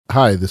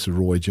Hi, this is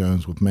Roy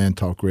Jones with Man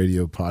Talk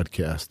Radio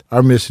Podcast.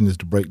 Our mission is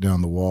to break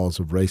down the walls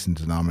of race and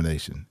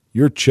denomination.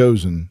 Your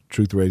chosen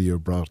Truth Radio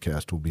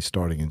broadcast will be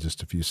starting in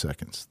just a few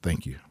seconds.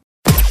 Thank you.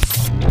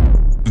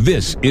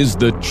 This is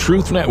the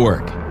Truth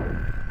Network.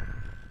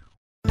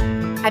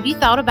 Have you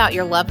thought about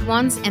your loved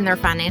ones and their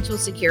financial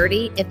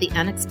security if the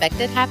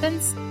unexpected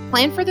happens?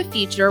 Plan for the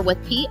future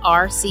with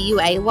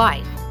PRCUA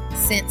Life.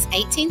 Since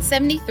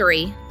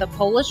 1873, the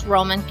Polish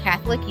Roman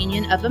Catholic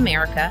Union of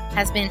America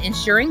has been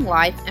ensuring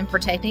life and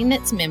protecting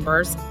its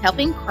members,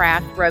 helping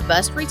craft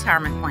robust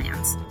retirement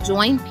plans.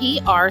 Join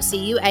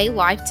PRCUA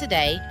Life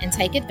today and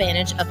take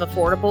advantage of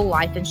affordable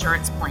life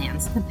insurance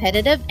plans,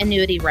 competitive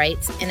annuity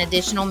rates, and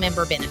additional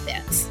member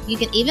benefits. You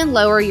can even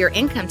lower your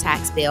income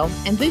tax bill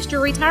and boost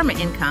your retirement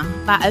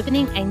income by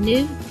opening a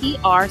new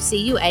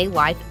PRCUA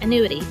Life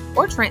annuity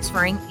or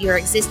transferring your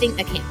existing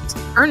account.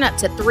 Earn up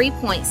to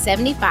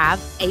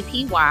 3.75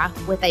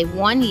 APY with a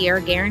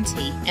 1-year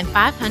guarantee and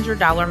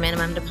 $500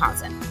 minimum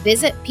deposit.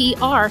 Visit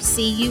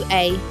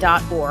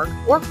prcua.org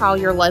or call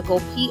your local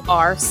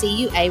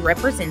PRCUA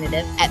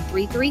representative at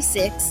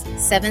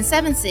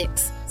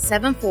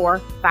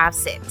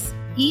 336-776-7456.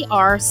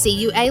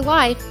 PRCUA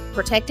Life,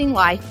 protecting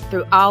life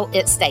through all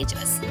its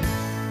stages.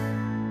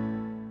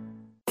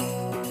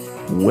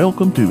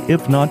 Welcome to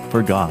If Not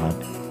For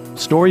God,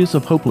 stories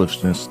of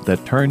hopelessness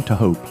that turn to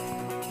hope.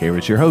 Here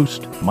is your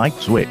host, Mike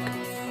Zwick.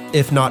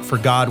 If Not For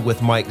God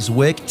with Mike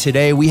Zwick.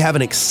 Today we have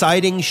an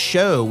exciting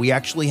show. We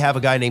actually have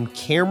a guy named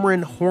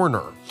Cameron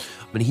Horner.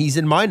 He's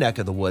in my neck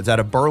of the woods out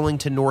of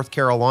Burlington, North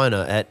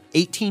Carolina at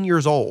 18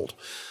 years old.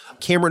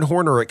 Cameron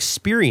Horner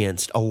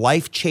experienced a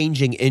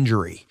life-changing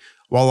injury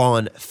while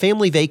on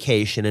family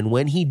vacation, and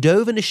when he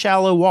dove into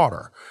shallow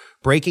water,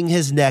 breaking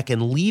his neck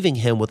and leaving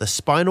him with a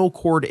spinal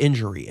cord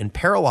injury and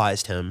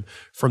paralyzed him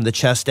from the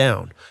chest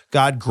down.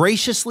 God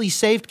graciously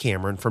saved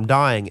Cameron from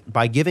dying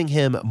by giving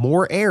him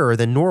more air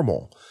than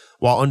normal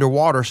while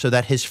underwater so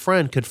that his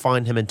friend could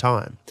find him in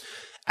time.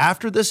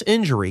 After this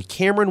injury,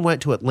 Cameron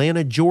went to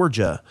Atlanta,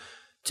 Georgia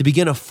to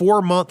begin a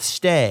 4-month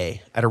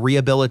stay at a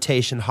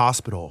rehabilitation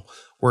hospital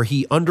where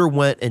he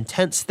underwent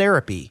intense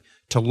therapy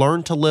to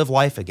learn to live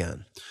life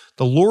again.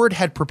 The Lord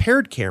had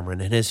prepared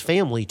Cameron and his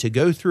family to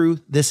go through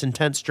this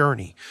intense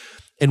journey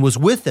and was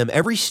with them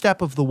every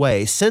step of the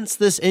way. Since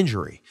this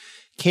injury,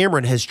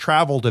 Cameron has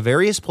traveled to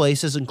various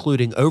places,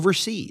 including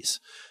overseas,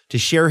 to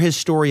share his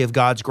story of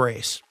God's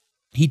grace.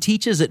 He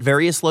teaches at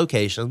various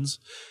locations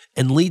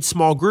and leads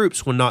small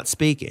groups when not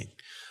speaking.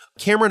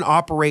 Cameron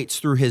operates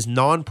through his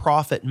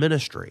nonprofit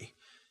ministry,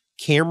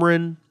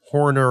 Cameron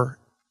Horner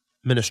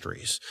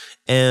Ministries.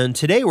 And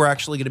today we're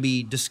actually going to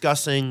be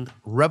discussing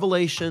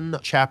Revelation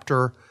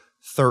chapter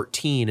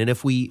 13. And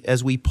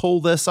as we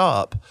pull this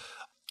up,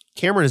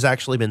 Cameron has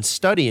actually been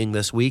studying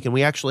this week, and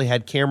we actually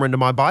had Cameron to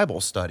my Bible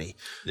study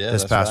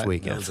this past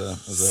weekend. It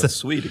was a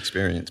sweet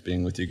experience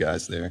being with you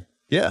guys there.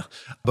 Yeah.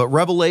 But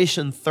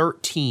Revelation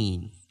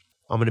 13,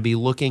 I'm going to be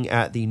looking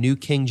at the New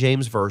King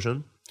James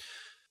Version,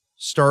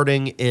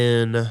 starting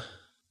in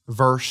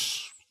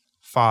verse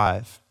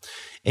 5.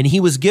 And he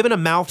was given a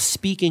mouth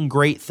speaking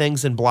great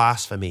things and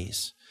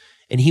blasphemies,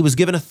 and he was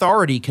given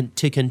authority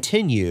to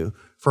continue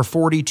for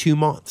 42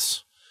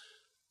 months.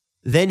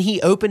 Then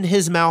he opened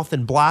his mouth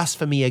in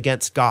blasphemy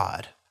against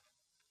God,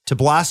 to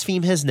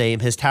blaspheme his name,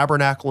 his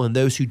tabernacle, and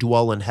those who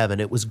dwell in heaven.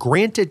 It was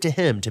granted to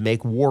him to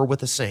make war with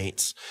the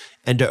saints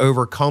and to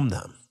overcome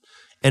them.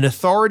 And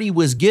authority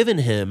was given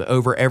him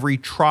over every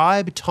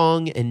tribe,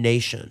 tongue, and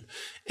nation.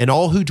 And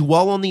all who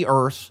dwell on the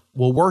earth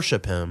will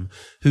worship him,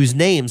 whose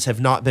names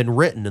have not been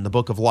written in the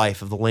book of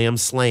life of the Lamb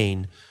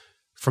slain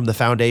from the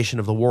foundation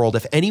of the world.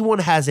 If anyone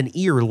has an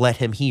ear, let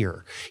him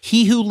hear.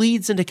 He who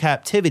leads into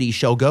captivity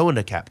shall go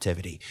into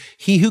captivity.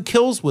 He who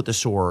kills with the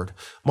sword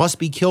must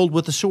be killed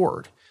with the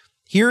sword.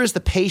 Here is the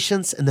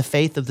patience and the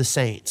faith of the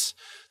saints.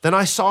 Then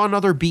I saw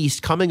another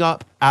beast coming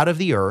up out of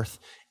the earth,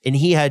 and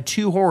he had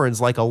 2 horns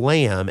like a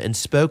lamb and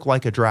spoke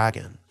like a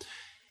dragon.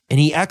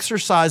 And he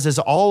exercises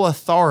all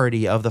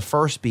authority of the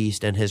first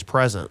beast in his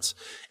presence,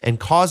 and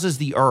causes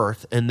the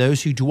earth and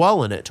those who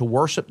dwell in it to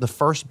worship the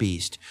first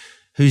beast,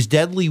 whose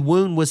deadly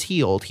wound was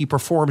healed. He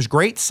performs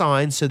great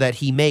signs so that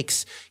he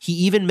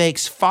even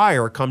makes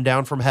fire come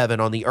down from heaven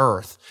on the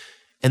earth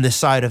and the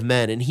sight of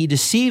men. And he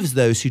deceives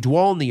those who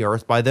dwell on the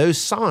earth by those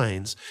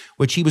signs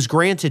which he was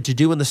granted to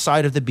do in the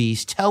sight of the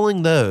beast,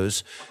 telling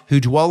those who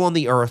dwell on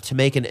the earth to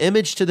make an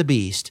image to the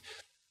beast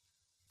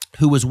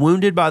who was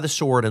wounded by the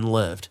sword and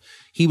lived.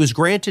 He was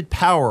granted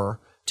power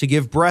to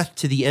give breath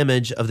to the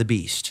image of the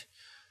beast,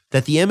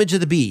 that the image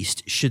of the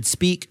beast should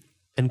speak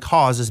and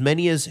cause as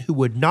many as who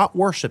would not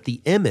worship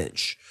the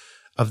image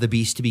of the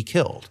beast to be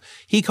killed.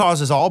 He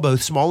causes all,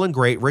 both small and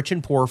great, rich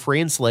and poor, free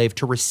and slave,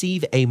 to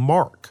receive a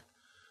mark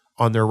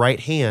on their right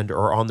hand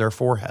or on their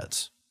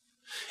foreheads,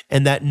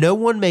 and that no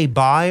one may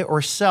buy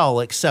or sell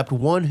except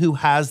one who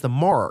has the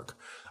mark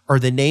or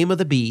the name of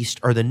the beast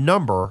or the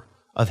number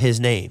of his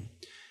name.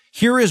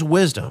 Here is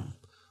wisdom.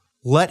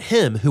 Let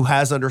him who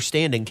has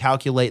understanding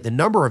calculate the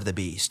number of the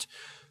beast,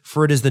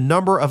 for it is the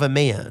number of a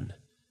man.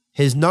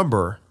 His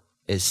number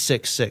is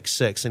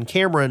 666. And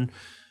Cameron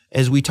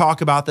as we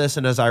talk about this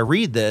and as I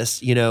read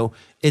this,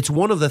 it's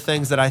one of the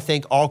things that I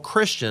think all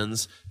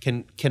Christians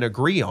can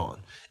agree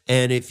on.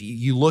 And if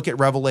you look at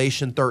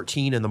Revelation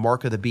 13 and the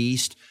mark of the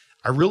beast,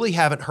 I really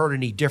haven't heard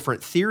any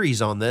different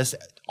theories on this.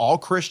 All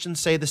Christians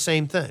say the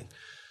same thing.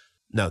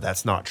 No,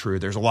 that's not true.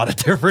 There's a lot of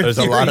different There's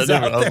a theories lot of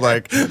different. out I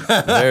was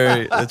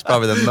there. like, it's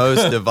probably the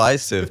most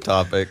divisive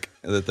topic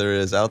that there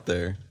is out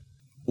there.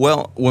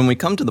 Well, when we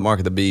come to the mark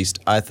of the beast,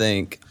 I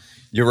think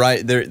you're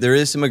right. There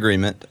is some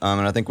agreement,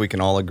 and I think we can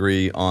all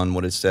agree on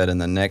what is said in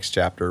the next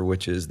chapter,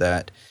 which is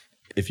that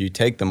if you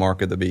take the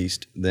mark of the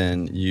beast,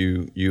 then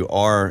you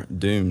are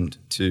doomed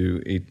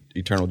to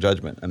eternal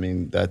judgment. I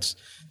mean, that's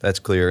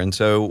clear. And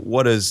so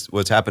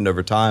what's happened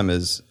over time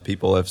is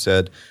people have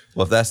said,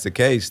 well, if that's the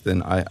case,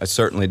 then I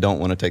certainly don't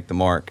want to take the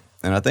mark.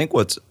 And I think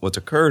what's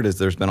occurred is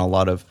there's been a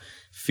lot of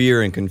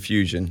fear and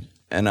confusion.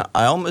 And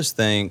I almost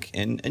think,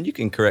 and you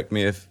can correct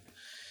me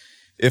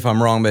if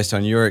I'm wrong based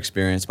on your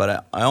experience,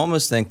 but I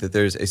almost think that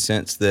there's a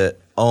sense that,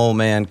 oh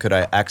man, could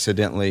I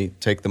accidentally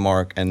take the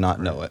mark and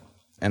not know it?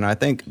 And I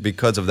think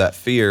because of that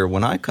fear,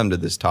 when I come to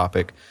this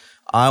topic,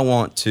 I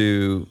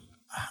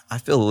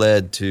feel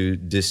led to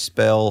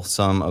dispel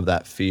some of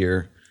that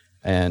fear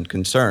and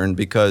concern,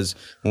 because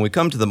when we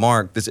come to the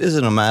mark, this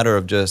isn't a matter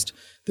of just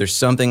there's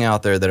something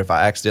out there that if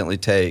I accidentally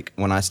take,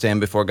 when I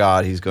stand before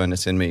God, he's going to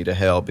send me to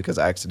hell because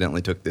I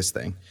accidentally took this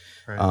thing.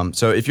 Right.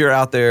 So if you're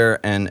out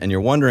there and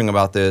you're wondering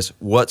about this,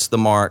 what's the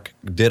mark?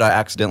 Did I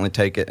accidentally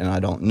take it and I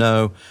don't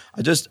know?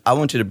 I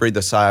want you to breathe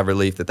a sigh of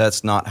relief that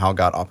that's not how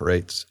God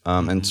operates,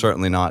 and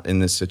certainly not in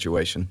this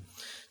situation.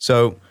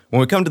 So when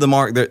we come to the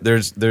mark,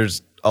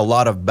 there's a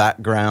lot of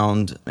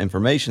background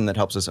information that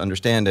helps us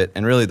understand it,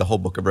 and really the whole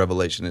book of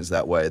Revelation is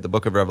that way. The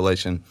book of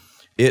Revelation,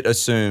 it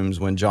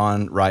assumes, when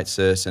John writes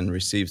this and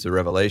receives the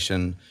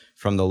revelation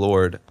from the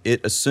Lord,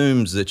 it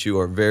assumes that you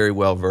are very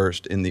well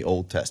versed in the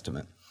Old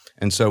Testament.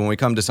 And so when we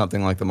come to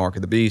something like the mark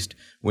of the beast,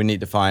 we need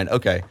to find,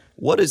 okay,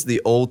 what is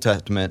the Old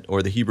Testament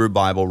or the Hebrew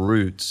Bible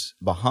roots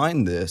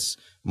behind this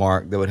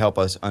mark that would help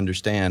us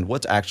understand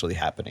what's actually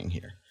happening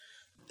here?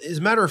 As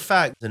a matter of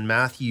fact, in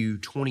Matthew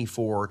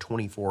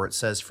 24:24, it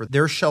says, "For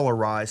there shall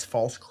arise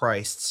false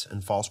Christs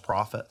and false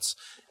prophets,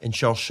 and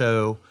shall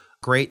show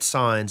great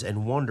signs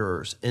and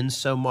wonders,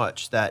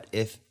 insomuch that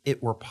if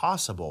it were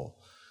possible,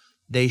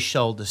 they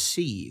shall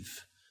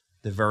deceive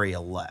the very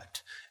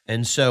elect."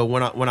 And so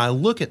when I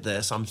look at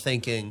this, I'm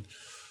thinking,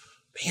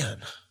 man,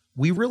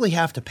 we really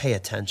have to pay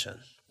attention.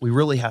 We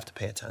really have to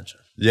pay attention.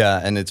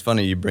 Yeah, and it's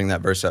funny you bring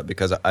that verse up,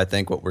 because I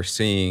think what we're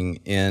seeing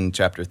in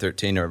chapter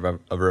 13 of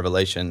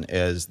Revelation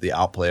is the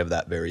outplay of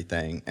that very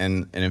thing.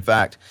 And in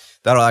fact,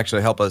 that'll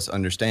actually help us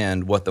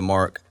understand what the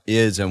mark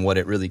is and what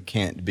it really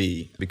can't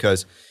be.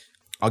 Because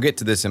I'll get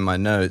to this in my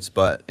notes,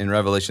 but in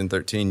Revelation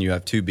 13, you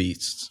have two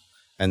beasts.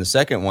 And the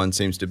second one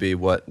seems to be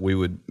what we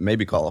would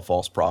maybe call a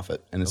false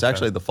prophet. And it's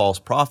actually the false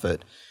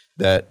prophet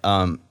that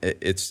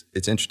it's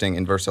interesting.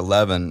 In verse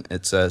 11,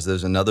 it says,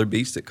 there's another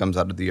beast that comes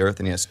out of the earth,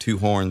 and he has two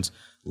horns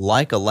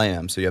like a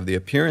lamb. So you have the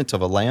appearance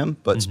of a lamb,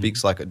 but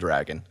speaks like a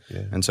dragon.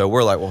 Yeah. And so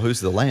we're like, well,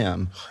 who's the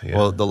lamb? Yeah.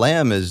 Well, the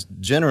lamb is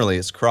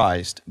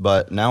Christ,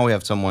 but now we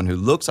have someone who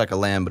looks like a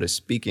lamb but is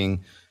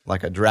speaking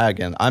like a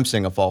dragon. I'm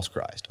seeing a false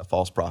Christ, a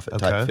false prophet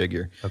type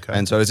figure. Okay.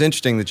 And so it's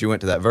interesting that you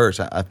went to that verse.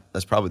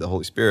 That's probably the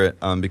Holy Spirit,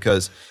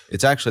 because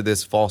it's actually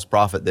this false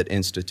prophet that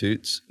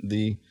institutes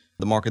the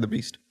mark of the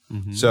beast.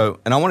 Mm-hmm. So,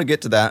 and I want to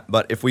get to that,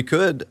 but if we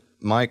could,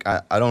 Mike,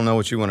 I don't know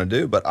what you want to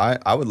do, but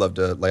I would love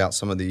to lay out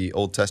some of the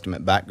Old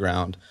Testament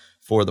background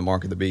for the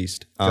mark of the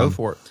beast. Go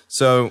for it.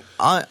 So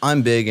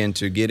I'm big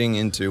into getting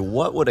into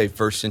what would a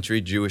first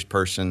century Jewish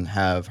person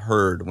have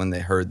heard when they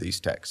heard these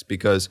texts,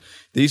 because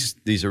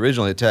these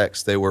originally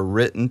texts, they were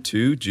written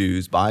to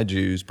Jews by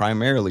Jews,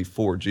 primarily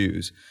for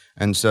Jews.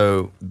 And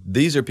so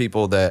these are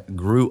people that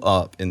grew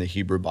up in the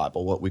Hebrew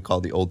Bible, what we call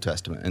the Old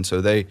Testament. And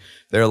so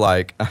they're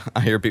like, I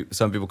hear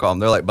some people call them,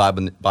 they're like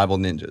Bible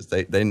ninjas.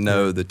 They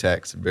know the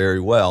text very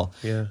well.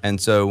 Yeah.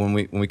 And so when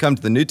we come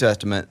to the New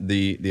Testament,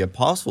 the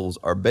apostles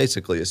are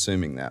basically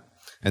assuming that.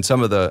 And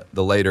some of the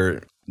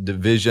later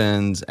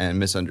divisions and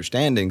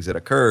misunderstandings that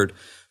occurred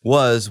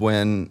was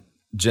when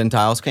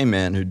Gentiles came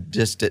in who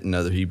just didn't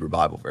know the Hebrew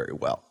Bible very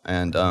well.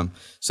 And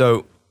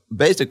so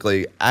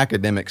basically,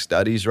 academic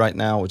studies right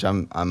now, which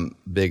I'm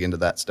big into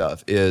that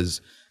stuff, is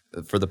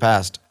for the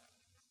past,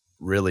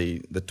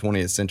 really, the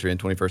 20th century and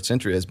 21st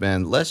century has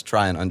been, let's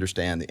try and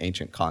understand the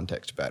ancient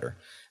context better.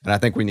 And I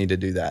think we need to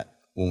do that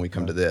when we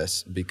come to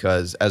this,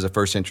 because as a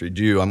first century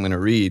Jew, I'm going to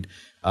read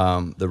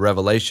the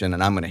Revelation,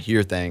 and I'm going to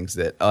hear things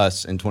that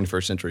us in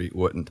 21st century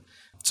wouldn't.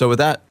 So with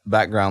that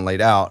background laid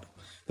out,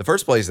 the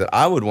first place that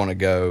I would want to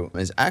go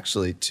is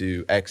actually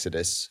to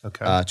Exodus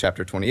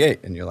chapter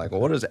 28. And you're like,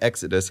 well, what does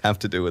Exodus have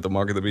to do with the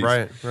mark of the beast?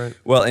 Right.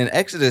 Well, in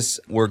Exodus,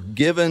 we're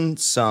given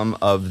some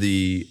of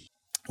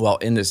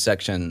in this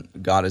section,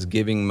 God is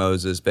giving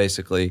Moses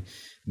basically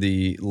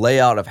the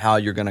layout of how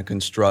you're going to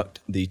construct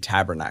the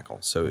tabernacle.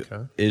 So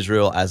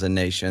Israel as a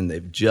nation,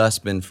 they've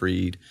just been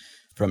freed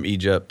from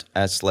Egypt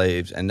as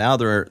slaves, and now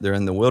they're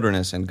in the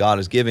wilderness, and God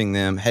is giving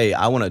them, hey,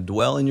 I want to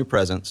dwell in your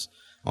presence.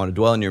 I want to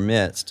dwell in your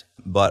midst,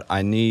 but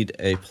I need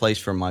a place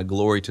for my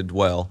glory to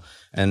dwell.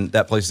 And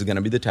that place is going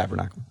to be the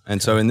tabernacle.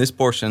 And so in this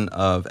portion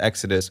of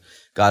Exodus,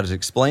 God is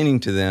explaining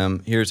to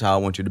them, here's how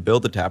I want you to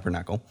build the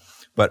tabernacle.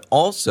 But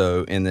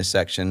also in this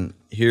section,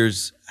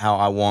 here's how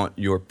I want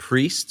your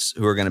priests,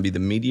 who are going to be the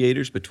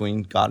mediators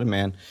between God and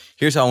man,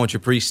 here's how I want your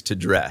priests to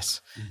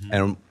dress.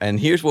 And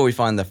here's where we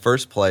find the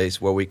first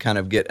place where we kind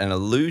of get an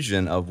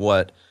illusion of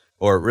what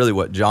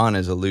John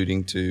is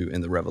alluding to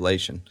in the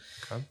Revelation.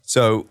 Okay.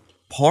 So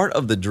part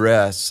of the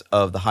dress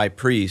of the high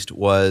priest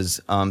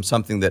was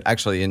something that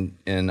actually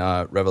in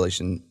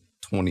Revelation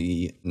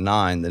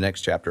 29, the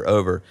next chapter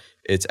over,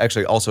 it's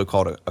actually also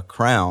called a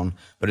crown,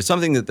 but it's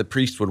something that the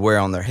priest would wear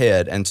on their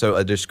head. And so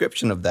a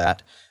description of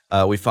that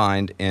we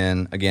find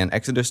in, again,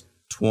 Exodus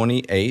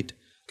 28,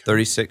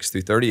 36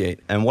 through 38.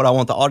 And what I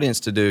want the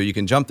audience to do, you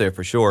can jump there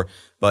for sure,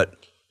 but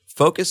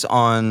focus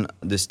on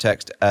this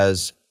text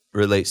as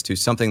relates to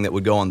something that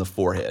would go on the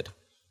forehead.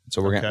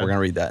 So we're going to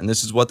read that. And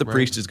this is what the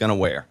priest is going to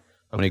wear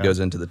when he goes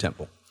into the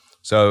temple.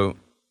 So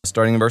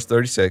starting in verse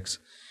 36,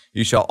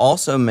 you shall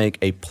also make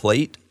a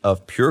plate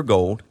of pure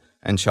gold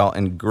and shall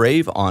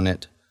engrave on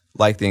it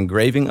like the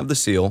engraving of the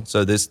seal.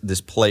 So this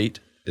plate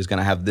is going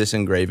to have this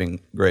engraving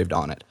engraved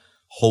on it,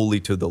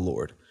 holy to the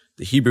Lord.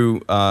 The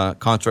Hebrew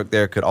construct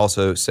there could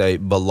also say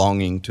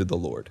belonging to the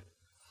Lord.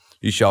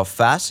 You shall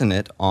fasten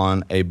it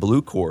on a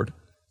blue cord,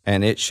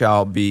 and it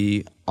shall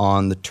be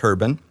on the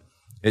turban.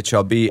 It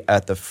shall be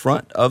at the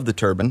front of the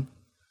turban,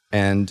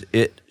 and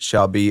it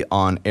shall be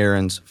on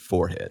Aaron's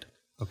forehead.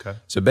 Okay.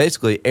 So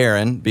basically,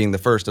 Aaron, being the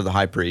first of the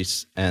high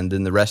priests, and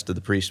then the rest of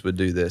the priests would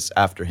do this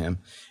after him,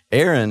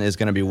 Aaron is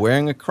going to be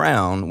wearing a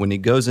crown when he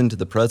goes into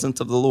the presence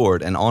of the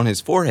Lord, and on his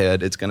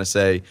forehead, it's going to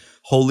say,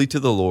 holy to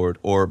the Lord,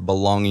 or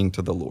belonging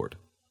to the Lord.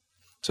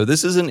 So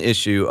this is an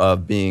issue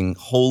of being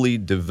wholly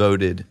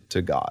devoted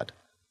to God.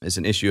 It's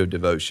an issue of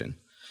devotion.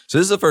 So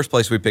this is the first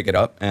place we pick it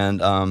up, and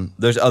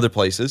there's other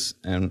places,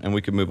 and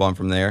we can move on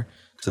from there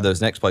to those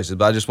next places.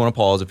 But I just want to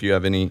pause if you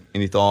have any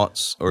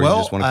thoughts, or you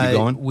just want to keep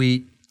going.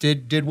 We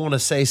did want to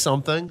say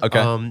something.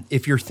 Okay.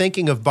 If you're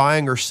thinking of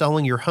buying or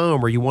selling your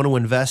home, or you want to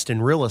invest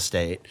in real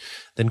estate,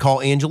 then call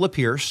Angela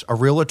Pierce, a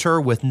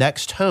realtor with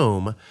Next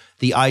Home,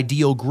 the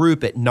Ideal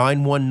Group at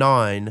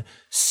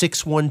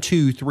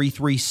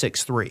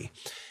 919-612-3363.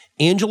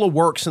 Angela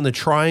works in the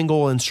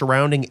Triangle and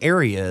surrounding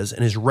areas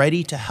and is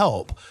ready to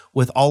help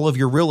with all of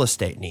your real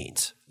estate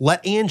needs.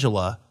 Let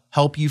Angela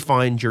help you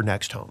find your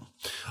next home.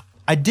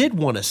 I did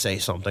want to say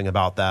something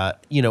about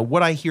that. You know,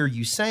 what I hear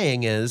you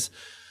saying is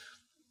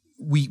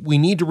we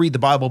need to read the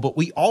Bible, but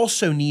we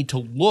also need to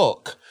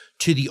look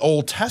to the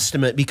Old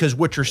Testament, because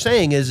what you're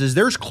saying is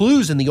there's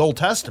clues in the Old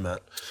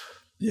Testament.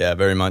 Yeah,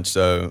 very much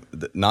so.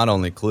 Not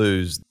only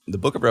clues, the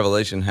book of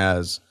Revelation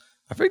has,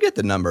 I forget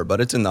the number,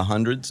 but it's in the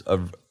hundreds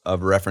of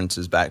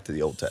references back to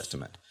the Old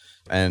Testament.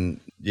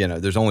 And, you know,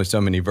 there's only so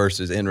many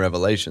verses in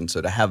Revelation,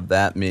 so to have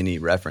that many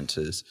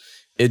references,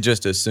 it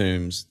just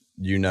assumes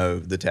you know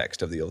the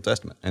text of the Old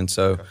Testament. And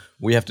so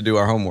we have to do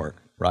our homework,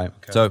 right?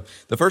 Okay. So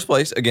the first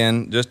place,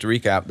 again, just to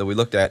recap, that we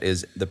looked at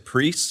is the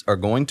priests are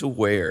going to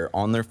wear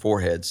on their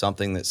forehead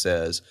something that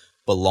says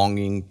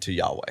belonging to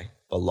Yahweh,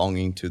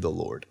 belonging to the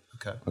Lord.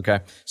 Okay.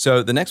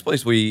 So the next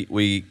place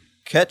we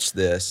catch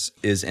this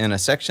is in a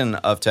section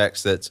of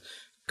text that's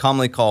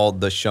commonly called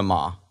the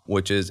Shema,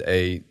 which is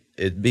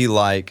it'd be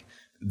like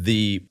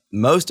the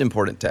most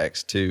important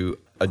text to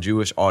a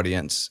Jewish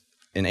audience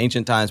in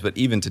ancient times, but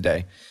even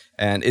today.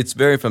 And it's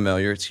very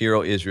familiar. It's, Hear,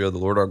 O Israel, the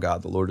Lord our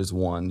God, the Lord is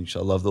one. You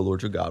shall love the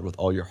Lord your God with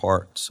all your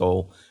heart,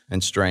 soul,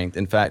 and strength.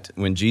 In fact,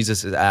 when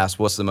Jesus is asked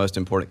what's the most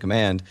important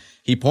command,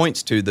 he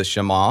points to the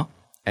Shema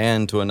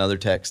and to another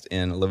text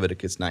in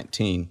Leviticus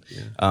 19.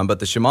 Yeah. But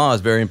the Shema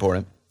is very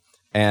important.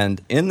 And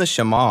in the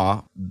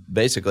Shema,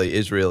 basically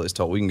Israel is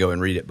told, we can go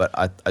and read it, but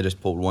I just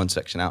pulled one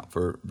section out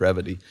for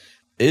brevity.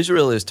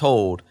 Israel is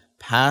told,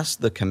 pass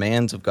the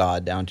commands of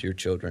God down to your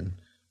children.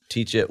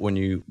 Teach it when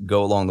you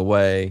go along the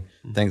way,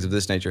 things of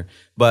this nature.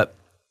 But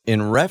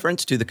in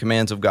reference to the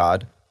commands of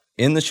God,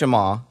 in the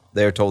Shema,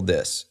 they are told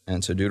this.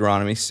 And so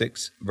Deuteronomy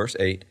 6, verse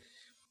 8,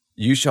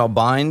 you shall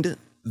bind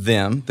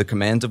them, the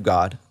commands of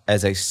God,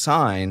 as a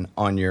sign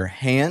on your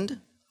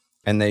hand,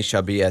 and they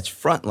shall be as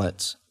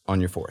frontlets on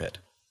your forehead.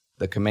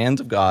 The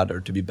commands of God are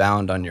to be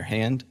bound on your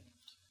hand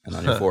and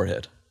on your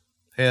forehead.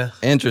 Yeah.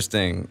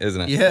 Interesting,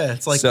 isn't it? Yeah,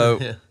 it's like so.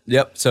 Yeah.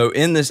 Yep. So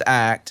in this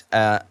act,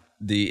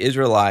 the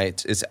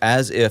Israelites, it's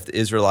as if the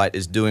Israelite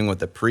is doing what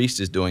the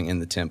priest is doing in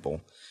the temple,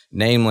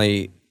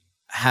 namely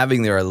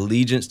having their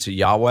allegiance to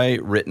Yahweh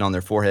written on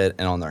their forehead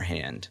and on their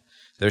hand.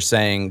 They're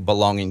saying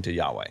belonging to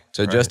Yahweh.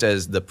 So just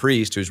as the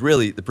priest,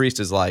 the priest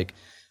is like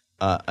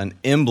an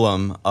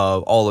emblem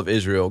of all of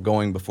Israel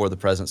going before the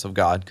presence of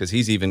God, because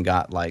he's even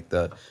got like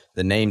the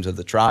names of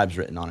the tribes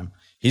written on him.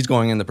 He's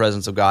going in the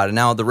presence of God. And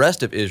now the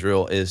rest of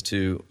Israel is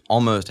to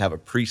almost have a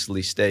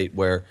priestly state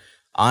where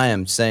I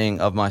am saying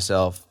of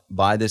myself,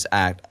 by this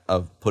act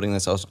of putting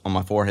this on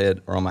my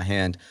forehead or on my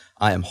hand,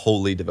 I am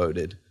wholly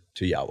devoted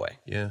to Yahweh.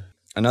 Yeah.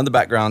 Another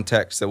background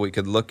text that we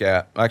could look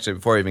at, actually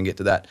before I even get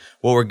to that,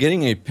 what we're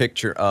getting a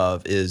picture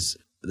of is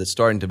that's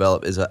starting to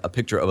develop is a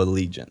picture of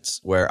allegiance,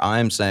 where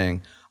I'm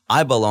saying,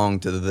 I belong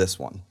to this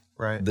one.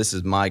 Right. This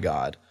is my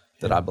God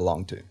that I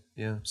belong to.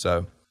 Yeah.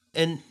 So,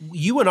 and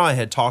you and I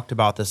had talked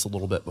about this a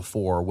little bit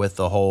before with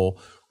the whole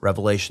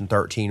Revelation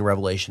 13,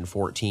 Revelation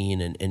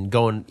 14, and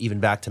going even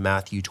back to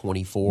Matthew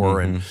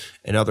 24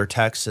 and other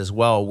texts as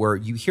well, where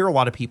you hear a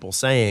lot of people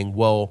saying,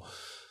 well,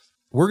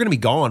 we're going to be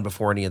gone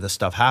before any of this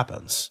stuff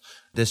happens.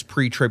 This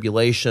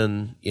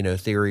pre-tribulation,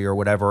 theory or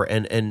whatever.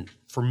 And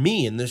for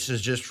me, and this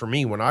is just for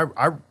me, when I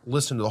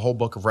listened to the whole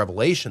book of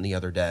Revelation the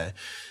other day,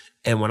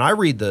 and when I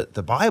read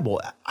the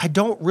Bible, I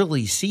don't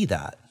really see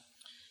that.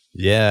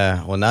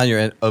 yeah, well, now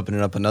you're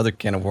opening up another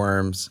can of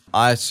worms.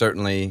 I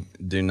certainly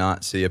do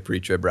not see a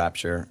pre-trib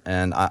rapture.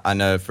 And I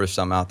know for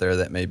some out there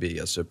that may be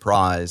a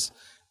surprise.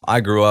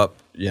 I grew up,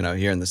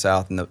 here in the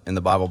South, in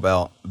the Bible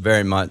Belt,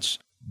 very much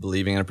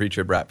believing in a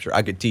pre-trib rapture.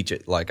 I could teach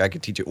it, I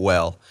could teach it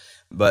well.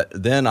 But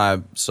then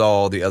I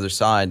saw the other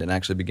side and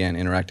actually began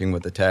interacting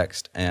with the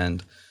text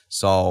and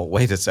saw,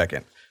 wait a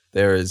second,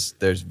 there's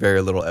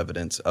very little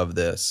evidence of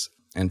this.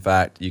 In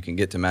fact, you can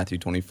get to Matthew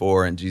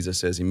 24, and Jesus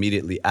says,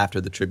 immediately after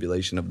the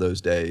tribulation of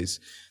those days,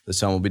 the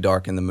sun will be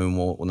dark and the moon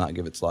will not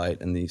give its light,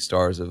 and the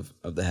stars of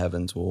the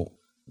heavens will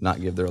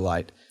not give their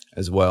light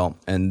as well.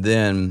 And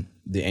then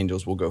the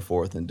angels will go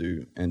forth and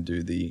do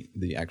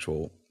the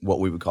actual,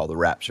 what we would call the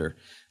rapture.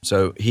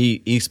 So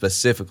he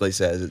specifically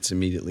says it's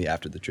immediately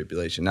after the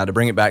tribulation. Now, to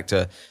bring it back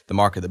to the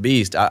mark of the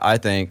beast, I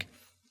think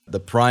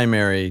the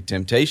primary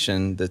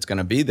temptation that's going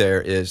to be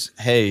there is,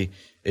 hey,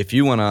 if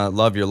you want to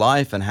love your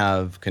life and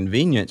have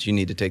convenience, you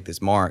need to take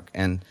this mark.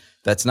 And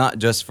that's not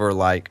just for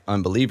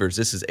unbelievers.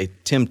 This is a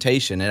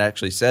temptation. It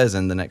actually says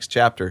in the next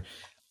chapter,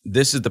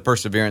 this is the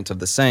perseverance of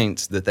the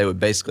saints, that they would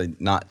basically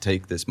not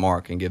take this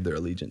mark and give their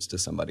allegiance to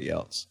somebody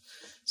else.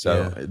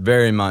 So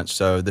very much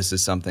so, this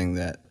is something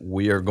that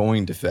we are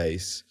going to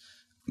face.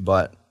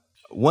 But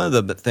one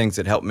of the things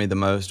that helped me the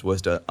most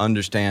was to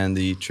understand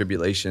the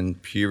tribulation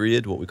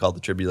period, what we call the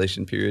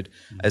tribulation period,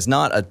 as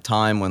not a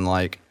time when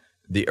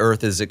the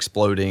earth is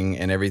exploding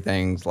and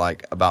everything's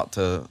about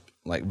to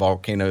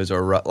volcanoes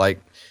or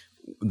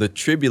the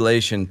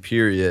tribulation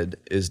period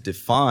is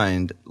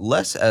defined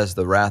less as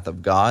the wrath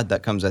of God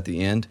that comes at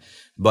the end,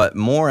 but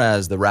more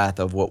as the wrath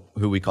of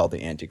who we call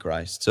the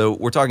Antichrist. So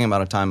we're talking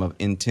about a time of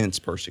intense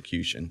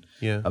persecution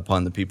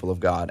upon the people of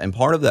God. And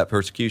part of that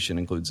persecution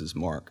includes this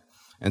mark.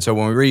 And so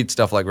when we read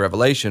stuff like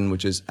Revelation,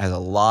 which has a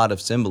lot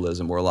of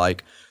symbolism, we're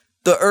like,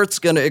 the earth's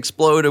going to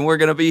explode and we're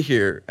going to be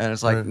here. And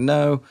it's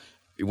no,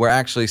 we're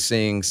actually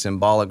seeing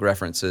symbolic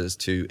references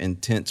to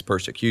intense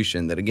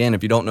persecution that, again,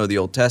 if you don't know the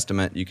Old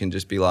Testament, you can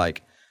just be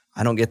like,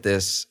 I don't get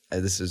this.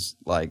 This is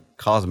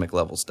cosmic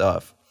level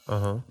stuff.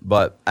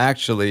 But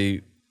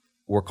actually,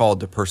 we're called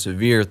to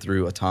persevere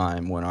through a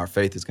time when our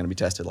faith is going to be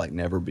tested like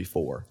never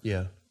before.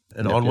 Yeah.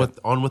 And on with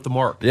the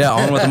mark. Yeah,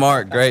 on with the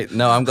mark. Great.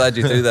 No, I'm glad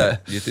you threw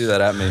that. You threw that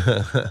at me.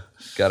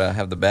 Got to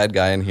have the bad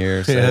guy in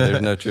here, so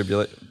there's no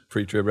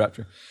pre-trib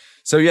rapture.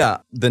 So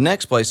the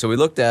next place, so we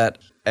looked at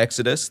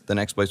Exodus. The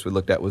next place we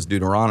looked at was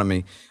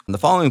Deuteronomy. And the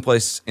following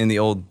place in the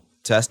Old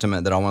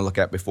Testament that I want to look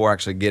at before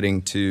actually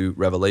getting to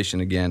Revelation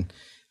again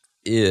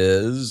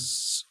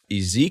is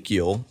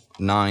Ezekiel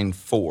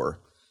 9:4.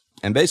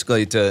 And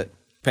basically, to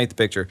paint the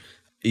picture,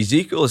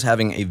 Ezekiel is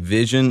having a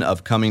vision of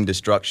the coming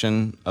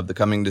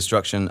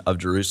destruction of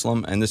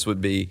Jerusalem. And this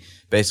would be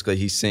basically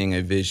he's seeing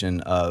a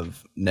vision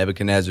of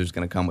Nebuchadnezzar's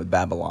going to come with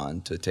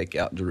Babylon to take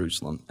out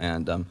Jerusalem.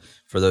 And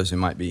for those who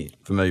might be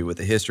familiar with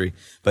the history.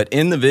 But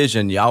in the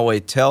vision, Yahweh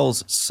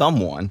tells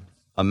someone,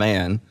 a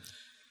man,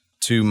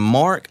 to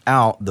mark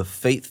out the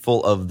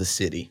faithful of the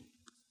city.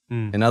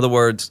 In other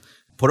words,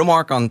 put a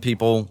mark on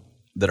people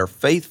that are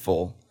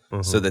faithful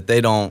so that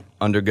they don't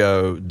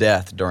undergo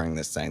death during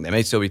this thing. They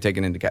may still be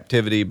taken into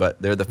captivity, but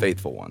they're the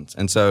faithful ones.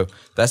 And so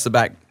that's the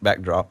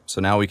backdrop.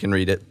 So now we can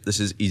read it. This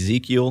is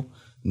Ezekiel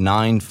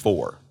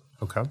 9:4.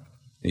 Okay.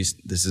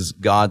 This is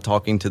God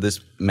talking to this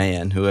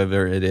man,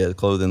 whoever it is,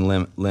 clothed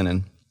in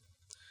linen.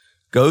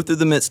 Go through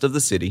the midst of the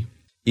city,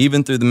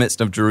 even through the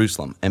midst of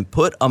Jerusalem, and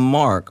put a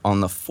mark on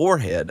the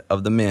forehead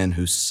of the men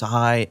who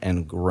sigh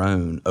and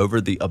groan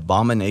over the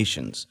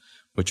abominations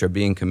which are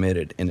being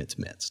committed in its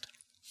midst.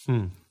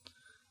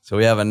 So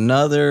we have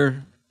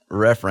another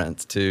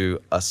reference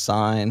to a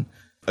sign,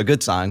 a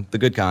good sign, the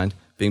good kind,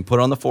 being put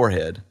on the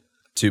forehead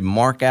to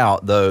mark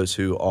out those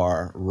who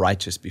are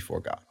righteous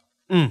before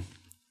God.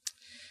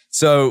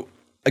 So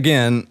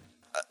again,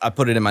 I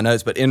put it in my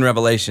notes, but in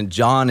Revelation,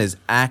 John is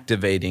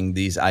activating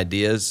these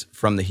ideas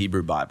from the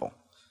Hebrew Bible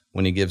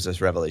when he gives us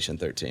Revelation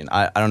 13.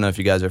 I don't know if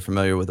you guys are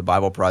familiar with the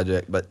Bible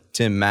Project, but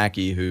Tim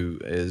Mackey, who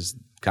is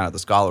kind of the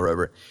scholar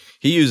over it,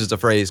 he uses a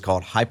phrase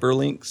called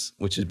hyperlinks,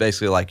 which is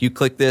basically you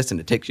click this and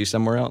it takes you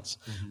somewhere else.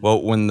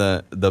 Well, when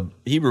the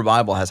Hebrew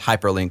Bible has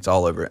hyperlinks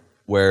all over it,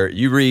 where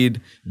you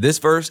read this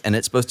verse and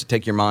it's supposed to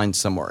take your mind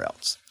somewhere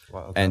else.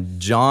 Wow, okay. And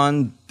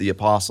John the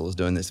Apostle is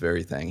doing this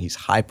very thing. He's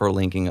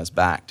hyperlinking us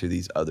back to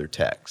these other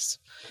texts.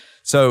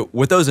 So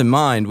with those in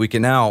mind, we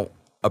can now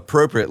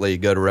appropriately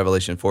go to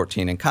Revelation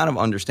 14 and kind of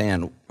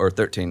understand, or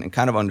 13, and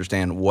kind of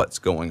understand what's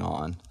going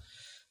on.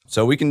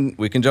 So we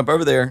can jump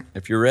over there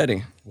if you're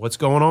ready. What's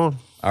going on?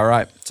 All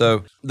right.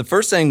 So the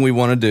first thing we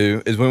want to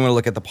do is we want to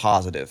look at the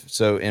positive.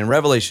 So in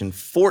Revelation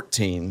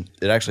 14,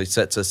 it actually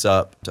sets us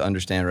up to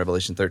understand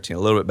Revelation 13 a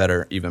little bit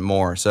better, even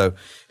more. So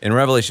in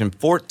Revelation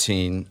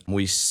 14,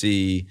 we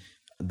see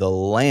the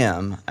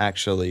Lamb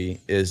actually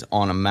is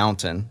on a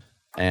mountain,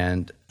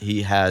 and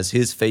he has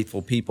his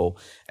faithful people.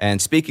 And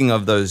speaking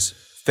of those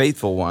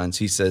faithful ones,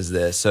 he says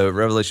this. So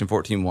Revelation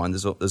 14:1,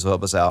 this will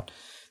help us out.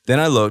 Then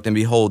I looked, and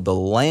behold, the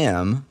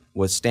Lamb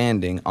was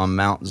standing on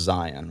Mount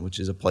Zion, which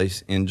is a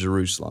place in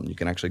Jerusalem. You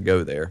can actually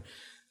go there.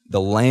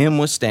 The Lamb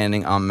was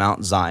standing on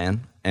Mount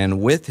Zion,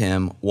 and with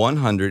him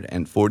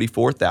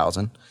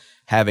 144,000,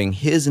 having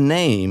his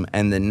name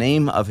and the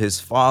name of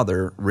his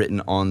Father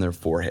written on their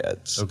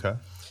foreheads. Okay.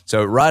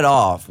 So right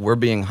off, we're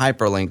being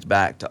hyperlinked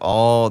back to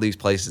all these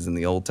places in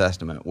the Old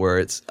Testament where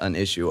it's an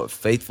issue of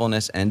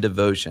faithfulness and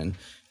devotion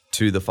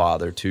to the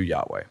Father, to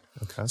Yahweh.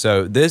 Okay.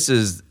 So this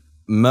is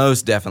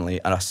most definitely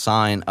a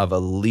sign of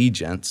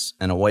allegiance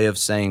and a way of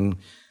saying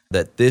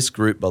that this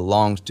group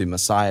belongs to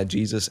Messiah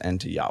Jesus and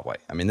to Yahweh.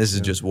 I mean, this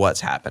is just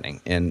what's happening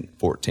in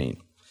 14.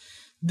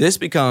 This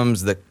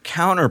becomes the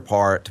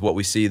counterpart to what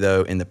we see,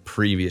 though, in the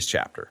previous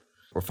chapter.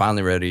 We're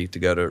finally ready to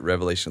go to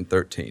Revelation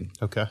 13.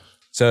 Okay.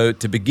 So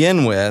to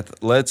begin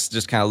with, let's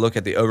just kind of look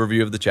at the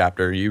overview of the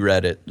chapter. You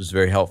read it. It was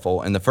very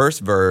helpful. In the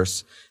first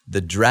verse,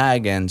 the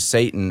dragon,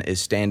 Satan,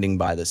 is standing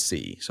by the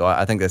sea. So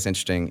I think that's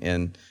interesting.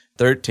 In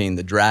 13,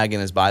 the dragon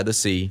is by the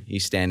sea.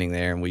 He's standing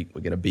there, and we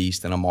get a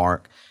beast and a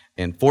mark.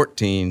 In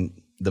 14,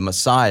 the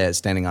Messiah is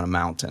standing on a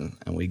mountain,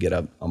 and we get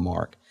a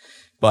mark.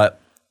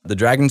 But the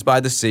dragon's by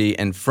the sea,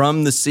 and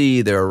from the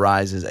sea there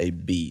arises a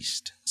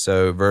beast.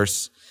 So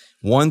verse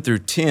 1 through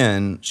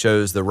 10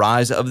 shows the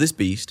rise of this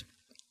beast,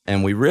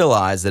 and we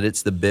realize that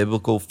it's the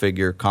biblical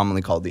figure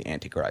commonly called the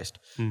Antichrist.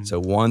 So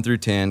 1 through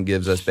 10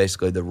 gives us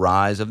basically the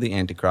rise of the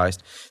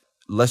Antichrist.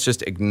 Let's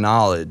just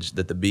acknowledge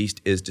that the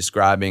beast is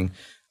describing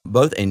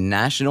both a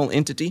national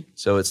entity,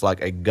 so it's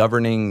like a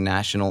governing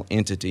national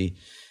entity,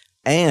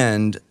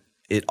 and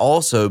it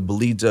also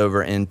bleeds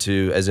over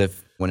into, as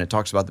if when it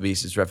talks about the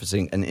beast, it's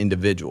referencing an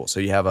individual.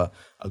 So you have a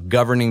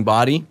governing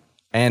body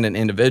and an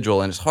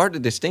individual, and it's hard to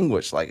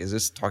distinguish, like, is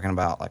this talking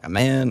about like a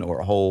man or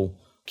a whole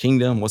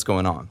kingdom? What's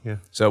going on? Yeah.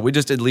 So we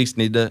just at least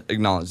need to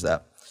acknowledge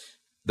that.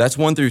 That's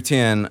 1 through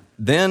 10.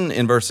 Then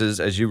in verses,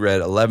 as you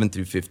read, 11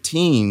 through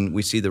 15,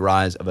 we see the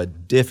rise of a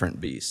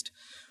different beast.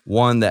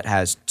 One that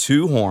has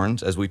two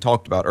horns, as we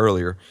talked about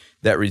earlier,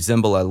 that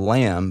resemble a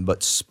lamb,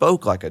 but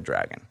spoke like a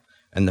dragon.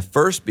 And the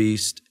first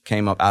beast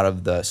came up out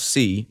of the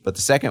sea, but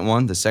the second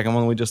one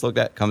we just looked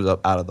at, comes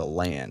up out of the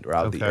land or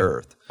out of the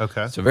earth.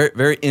 Okay. So very,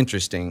 very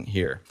interesting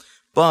here.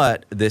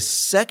 But this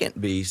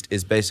second beast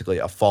is basically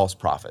a false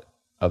prophet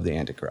of the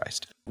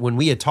Antichrist. When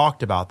we had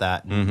talked about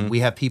that, we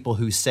have people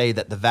who say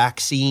that the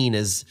vaccine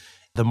is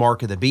the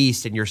mark of the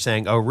beast, and you're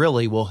saying, oh,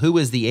 really? Well, who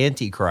is the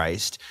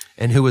Antichrist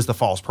and who is the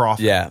false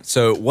prophet? Yeah,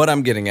 so what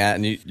I'm getting at,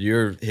 and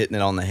you're hitting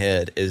it on the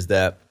head, is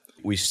that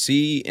we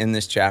see in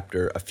this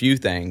chapter a few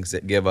things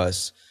that give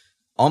us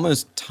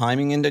almost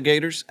timing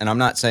indicators. And I'm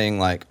not saying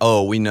like,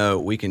 oh,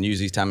 we can use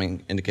these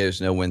timing indicators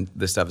to know when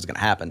this stuff is going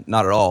to happen.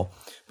 Not at all.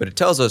 But it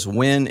tells us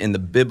when in the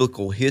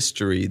biblical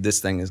history this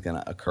thing is going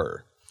to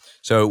occur.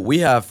 So we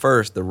have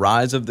first the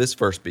rise of this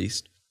first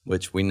beast,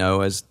 which we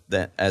know as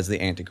the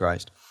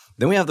Antichrist.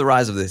 Then we have the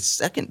rise of this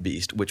second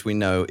beast, which we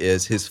know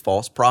is his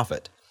false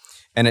prophet.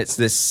 And it's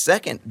this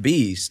second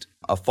beast,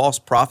 a false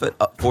prophet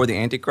for the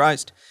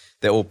Antichrist,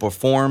 that will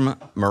perform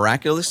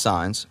miraculous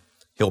signs.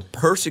 He'll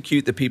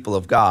persecute the people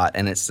of God,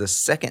 and it's the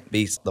second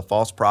beast, the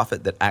false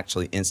prophet, that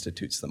actually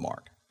institutes the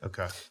mark.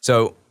 Okay.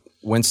 So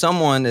when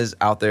someone is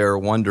out there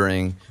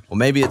wondering, well,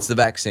 maybe it's the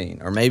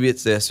vaccine, or maybe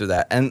it's this or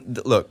that, and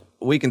look,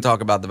 we can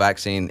talk about the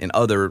vaccine in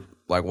other,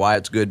 like why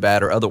it's good,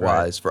 bad, or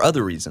otherwise for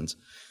other reasons.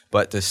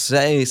 But to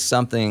say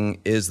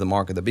something is the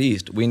mark of the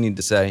beast, we need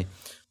to say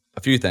a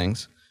few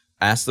things.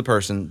 Ask the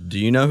person, do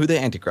you know who the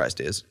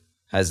Antichrist is?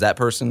 Has that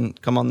person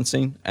come on the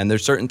scene? And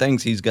there's certain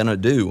things he's going to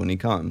do when he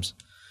comes.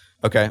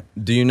 Okay,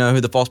 do you know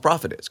who the false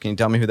prophet is? Can you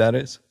tell me who that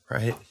is?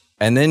 Right.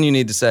 And then you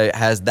need to say,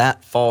 has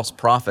that false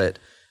prophet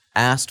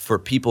asked for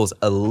people's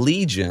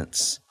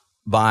allegiance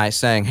by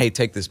saying, hey,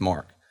 take this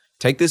mark.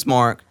 Take this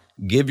mark,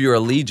 give your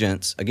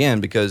allegiance,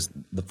 again, because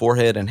the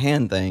forehead and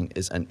hand thing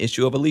is an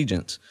issue of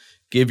allegiance.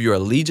 Give your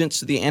allegiance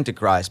to the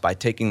Antichrist by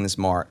taking this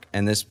mark.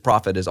 And this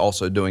prophet is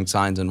also doing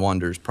signs and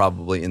wonders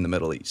probably in the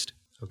Middle East.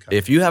 Okay.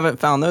 If you haven't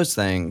found those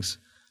things,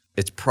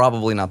 it's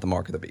probably not the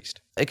mark of the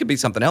beast. It could be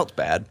something else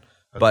bad,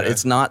 but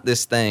it's not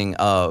this thing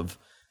of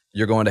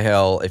you're going to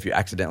hell if you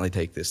accidentally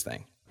take this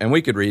thing. And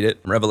we could read it,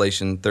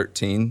 Revelation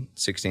 13,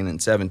 16, and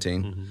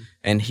 17. Mm-hmm.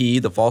 And he,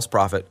 the false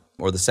prophet,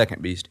 or the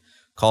second beast,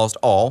 caused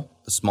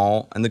all, the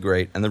small and the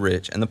great and the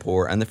rich and the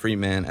poor and the free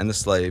men and the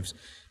slaves,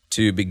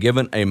 to be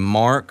given a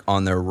mark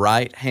on their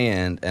right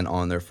hand and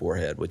on their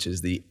forehead, which is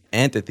the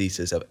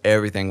antithesis of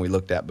everything we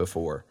looked at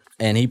before.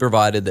 And he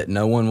provided that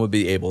no one would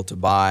be able to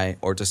buy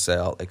or to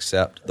sell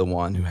except the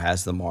one who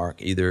has the mark,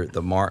 either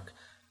the mark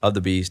of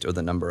the beast or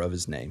the number of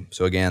his name.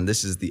 So again,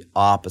 this is the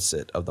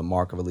opposite of the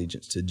mark of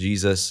allegiance to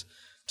Jesus.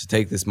 To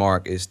take this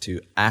mark is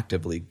to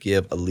actively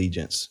give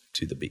allegiance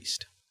to the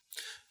beast.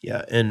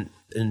 Yeah, and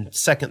in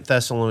 2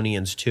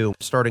 Thessalonians 2,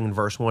 starting in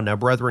verse 1, now,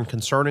 brethren,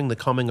 concerning the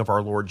coming of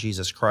our Lord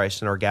Jesus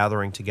Christ and our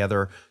gathering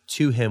together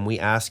to him, we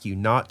ask you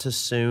not to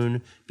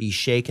soon be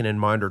shaken in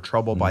mind or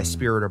troubled by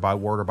spirit or by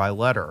word or by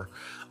letter,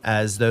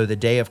 as though the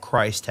day of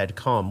Christ had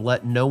come.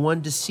 Let no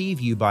one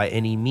deceive you by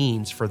any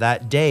means, for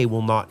that day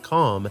will not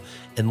come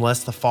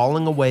unless the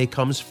falling away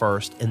comes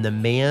first and the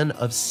man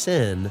of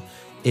sin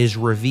is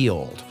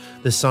revealed,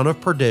 the son of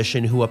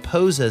perdition, who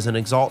opposes and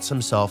exalts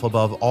himself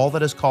above all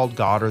that is called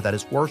God or that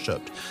is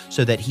worshipped,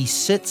 so that he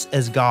sits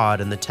as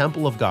God in the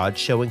temple of God,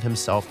 showing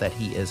himself that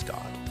he is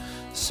God.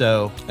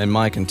 So, and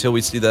Mike, until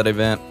we see that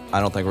event, I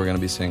don't think we're going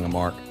to be seeing a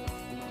mark.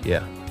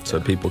 Yeah.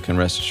 So people can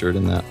rest assured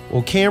in that.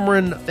 Well,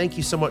 Cameron, thank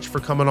you so much for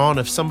coming on.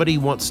 If somebody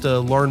wants to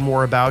learn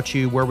more about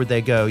you, where would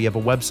they go? You have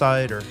a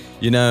website or?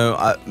 You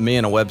know, me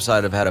and a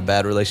website have had a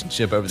bad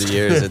relationship over the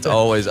years. It's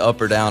always up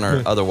or down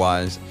or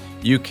otherwise.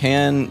 You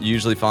can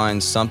usually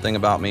find something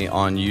about me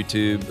on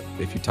YouTube.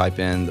 If you type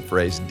in the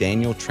phrase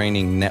Daniel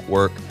Training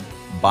Network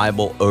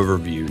Bible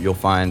Overview, you'll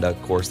find a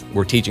course.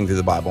 We're teaching through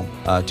the Bible,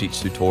 teach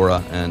through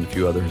Torah and a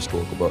few other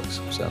historical books.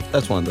 So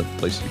that's one of the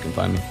places you can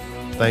find me.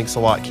 Thanks a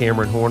lot,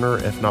 Cameron Horner,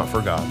 if not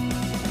for God.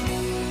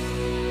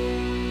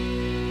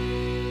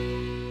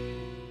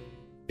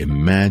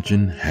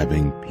 Imagine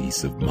having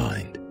peace of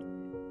mind.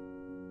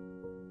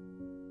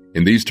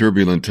 In these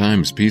turbulent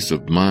times, peace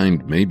of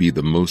mind may be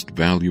the most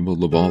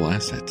valuable of all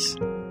assets.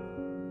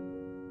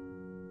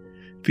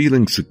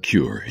 Feeling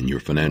secure in your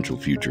financial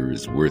future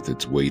is worth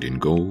its weight in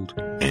gold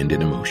and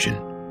in emotion.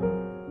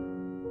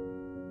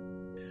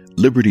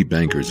 Liberty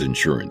Bankers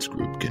Insurance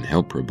Group can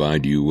help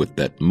provide you with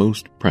that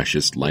most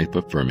precious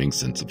life-affirming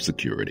sense of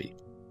security.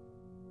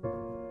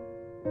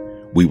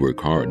 We work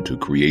hard to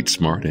create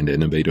smart and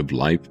innovative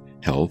life,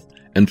 health,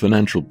 and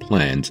financial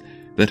plans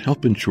that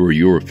help ensure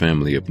your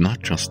family of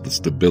not just the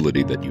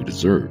stability that you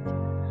deserve,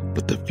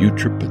 but the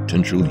future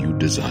potential you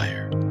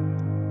desire.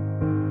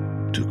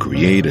 To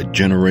create a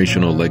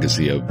generational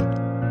legacy of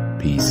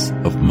peace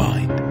of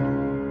mind.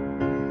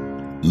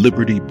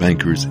 Liberty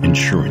Bankers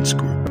Insurance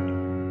Group.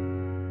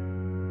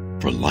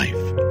 For life.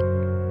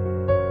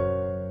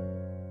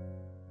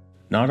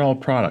 Not all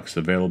products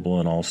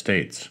available in all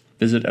states.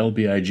 Visit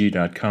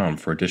lbig.com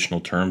for additional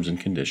terms and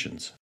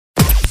conditions.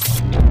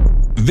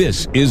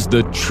 This is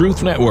the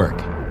Truth Network.